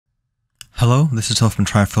Hello, this is Tola from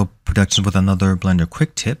Trifield Productions with another Blender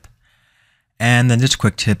quick tip. And in this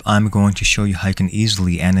quick tip, I'm going to show you how you can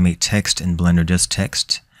easily animate text in Blender, just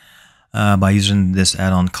text, by using this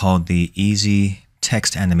add-on called the Easy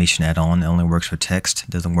Text Animation Addon. It only works for text, it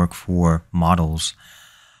doesn't work for models.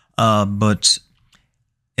 But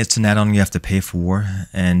it's an add-on you have to pay for,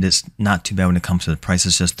 and it's not too bad when it comes to the price.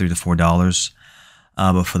 It's just $3 to $4.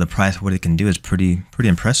 But for the price, what it can do is pretty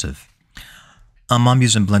impressive. I'm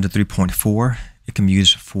using Blender 3.4. It can be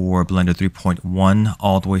used for Blender 3.1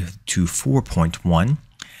 all the way to 4.1.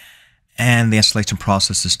 And the installation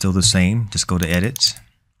process is still the same. Just go to Edit,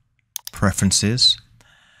 Preferences,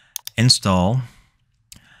 Install,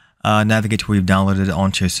 navigate to where you've downloaded it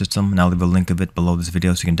onto your system, and I'll leave a link of it below this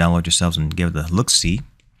video so you can download yourselves and give it a look-see.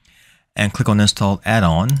 And click on Install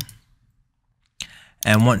Add-on.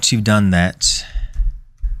 And once you've done that,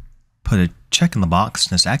 put a check in the box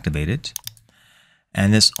and it's activated.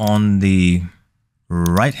 And it's on the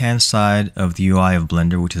right hand side of the UI of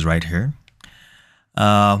Blender, which is right here.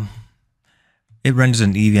 It renders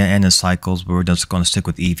in Eevee and in cycles, but we're just going to stick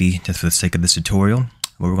with Eevee just for the sake of this tutorial.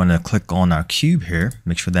 We're going to click on our cube here,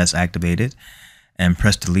 make sure that's activated, and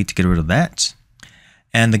press delete to get rid of that.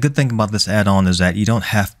 And the good thing about this add-on is that you don't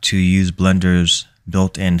have to use Blender's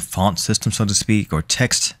built-in font system, so to speak, or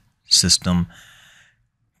text system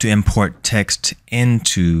to import text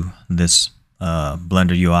into this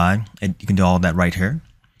Blender UI. You can do all that right here.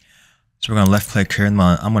 So we're going to left click here and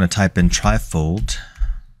I'm going to type in Trifield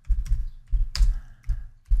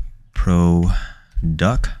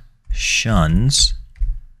Productions,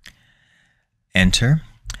 enter,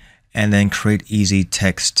 and then create easy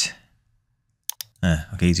text.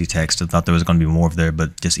 Okay, easy text. I thought there was going to be more of there,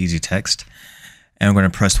 but just easy text. And we're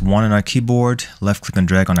going to press 1 on our keyboard, left click and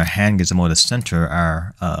drag on our hand, gizmo to center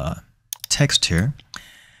our text here.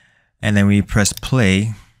 And then we press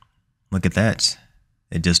play. Look at that.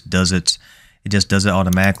 It just does it. It just does it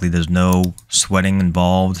automatically. There's no sweating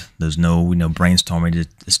involved. There's no brainstorming.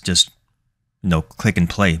 It's just click and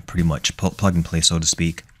play, pretty much plug and play, so to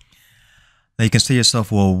speak. Now you can say to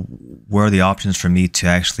yourself, well, where are the options for me to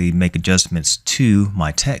actually make adjustments to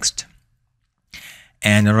my text?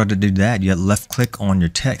 And in order to do that, you left click on your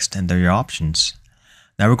text, and there are your options.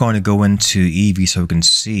 Now we're going to go into Eevee so we can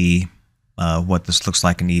see what this looks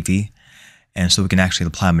like in Eevee, and so we can actually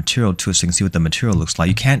apply material to it so you can see what the material looks like.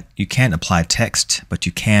 You can't apply text, but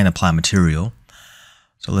you can apply material.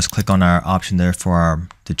 So let's click on our option there to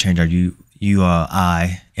change our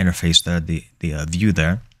UI interface there, the view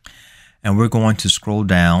there, and we're going to scroll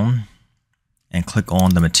down and click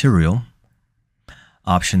on the material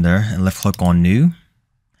option there, and left click on new.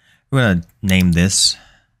 We're going to name this.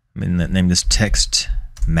 Name this text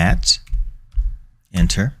matte.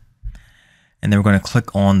 Enter. And then we're going to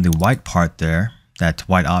click on the white part there, that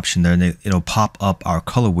white option there, and it'll pop up our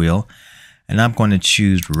color wheel. And I'm going to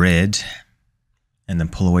choose red and then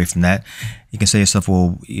pull away from that. You can say to yourself,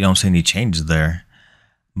 well, you don't see any changes there.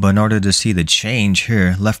 But in order to see the change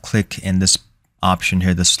here, left click in this option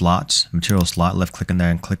here, the slot, material slot, left click in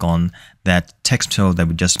there and click on that text material that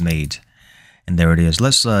we just made. And there it is.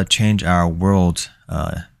 Let's change our world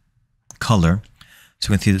color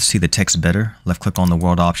so we can see the text better. Left click on the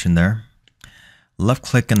world option there. Left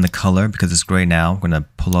click in the color because it's gray now. We're going to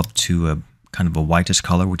pull up to a kind of a whitish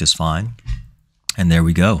color, which is fine. And there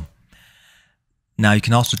we go. Now you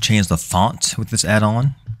can also change the font with this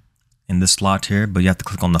add-on in this slot here, but you have to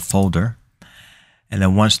click on the folder. And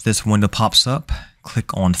then once this window pops up,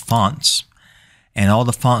 click on fonts. And all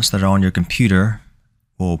the fonts that are on your computer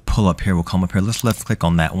will pull up here, will come up here. Let's left click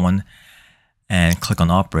on that one and click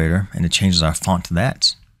on operator, and it changes our font to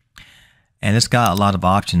that. And it's got a lot of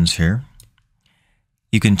options here.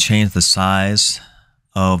 You can change the size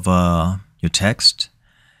of your text,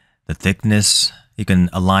 the thickness. You can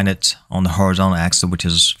align it on the horizontal axis, which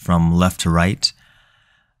is from left to right,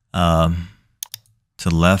 to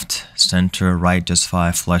left, center, right,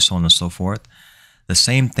 justify, flush, so on and so forth. The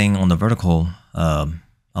same thing on the vertical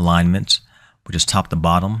alignment, which is top to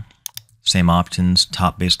bottom. Same options,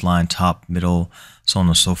 top, baseline, top, middle, so on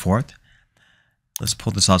and so forth. Let's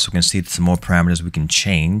pull this out so we can see some more parameters we can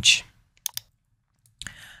change.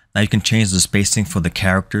 Now you can change the spacing for the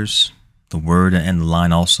characters, the word, and the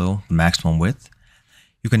line also, the maximum width.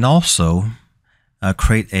 You can also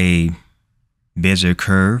create a Bezier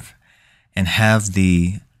curve and have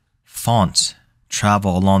the fonts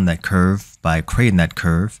travel along that curve by creating that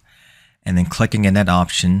curve and then clicking in that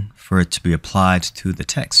option for it to be applied to the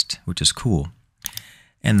text, which is cool.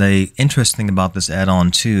 And the interesting thing about this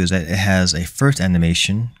add-on too is that it has a first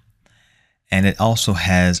animation and it also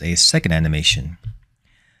has a second animation.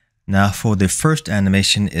 Now for the first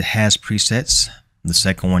animation, it has presets. The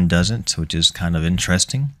second one doesn't, which is kind of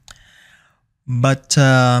interesting. But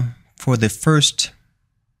for the first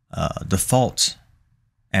default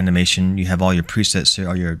animation, you have all your presets here,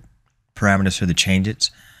 all your parameters here to change it.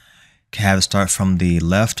 You can have it start from the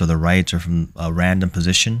left or the right or from a random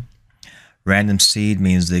position. Random seed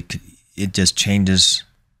means that it just changes.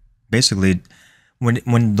 Basically,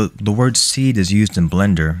 when the word seed is used in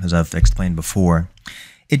Blender, as I've explained before,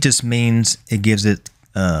 it just means it gives it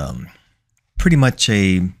pretty much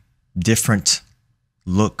a different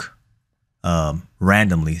look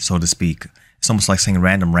randomly, so to speak. It's almost like saying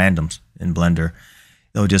random randoms in Blender.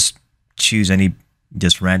 It'll just choose any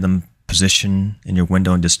just random position in your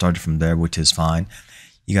window and just start it from there, which is fine.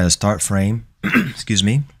 You got a start frame, excuse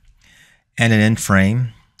me, and an end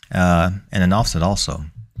frame, and an offset also.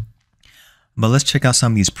 But let's check out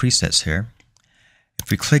some of these presets here.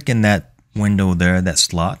 If we click in that window there, that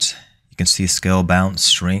slot, you can see scale, bounce,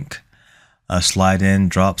 shrink, slide in,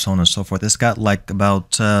 drop, so on and so forth. It's got like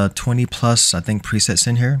about 20 plus, I think, presets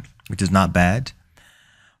in here, which is not bad.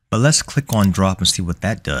 But let's click on drop and see what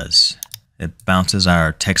that does. It bounces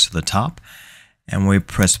our text to the top, and when we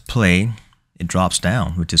press play, it drops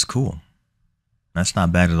down, which is cool. That's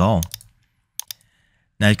not bad at all.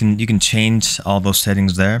 Now you can change all those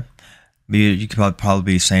settings there. But you could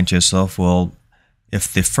probably be saying to yourself, well,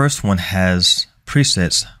 if the first one has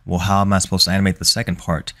presets, well, how am I supposed to animate the second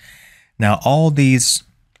part? Now all these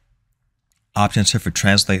options here for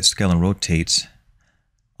translate, scale, and rotate,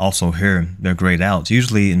 also here, they're grayed out.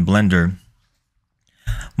 Usually in Blender,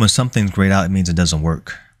 when something's grayed out, it means it doesn't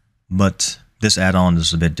work. But this add-on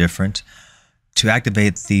is a bit different. To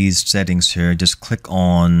activate these settings here, just click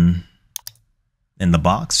on in the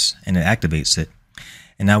box and it activates it.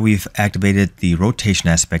 And now we've activated the rotation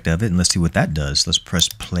aspect of it, and let's see what that does. Let's press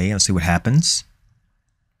play and see what happens.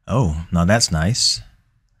 Oh, now that's nice.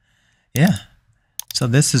 Yeah. So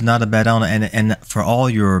this is not a bad add-on, and for all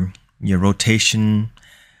your rotation,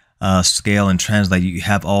 scale, and translate, you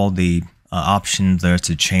have all the options there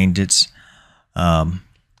to change it on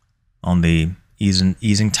the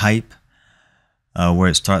easing type, where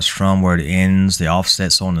it starts from, where it ends, the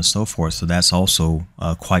offset, so on and so forth. So that's also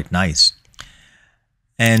quite nice.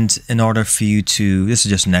 And in order for you to, this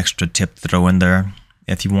is just an extra tip to throw in there.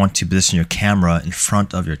 If you want to position your camera in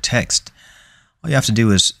front of your text, all you have to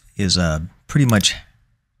do is pretty much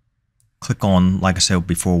click on, like I said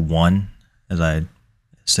before, 1, as I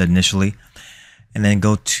said initially, and then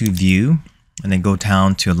go to view, and then go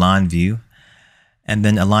down to align view, and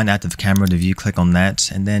then align active camera to view. Click on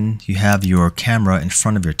that, and then you have your camera in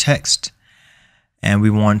front of your text. And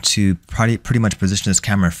we want to pretty much position this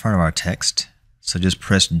camera in front of our text. So just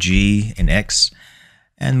press G and X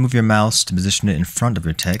and move your mouse to position it in front of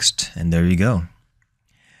your text, and there you go.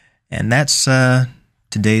 And that's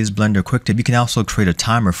today's Blender quick tip. You can also create a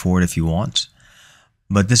timer for it if you want,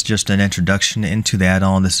 but this is just an introduction into the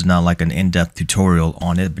add-on. This is not like an in-depth tutorial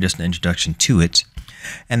on it, but just an introduction to it.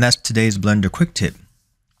 And that's today's Blender quick tip.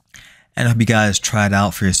 And I hope you guys try it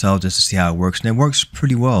out for yourselves just to see how it works. And it works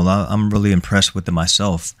pretty well. I'm really impressed with it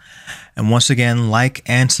myself. And once again, like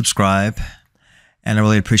and subscribe. And I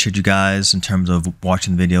really appreciate you guys in terms of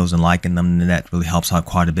watching the videos and liking them. And that really helps out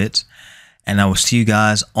quite a bit. And I will see you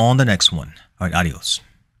guys on the next one. All right, adios.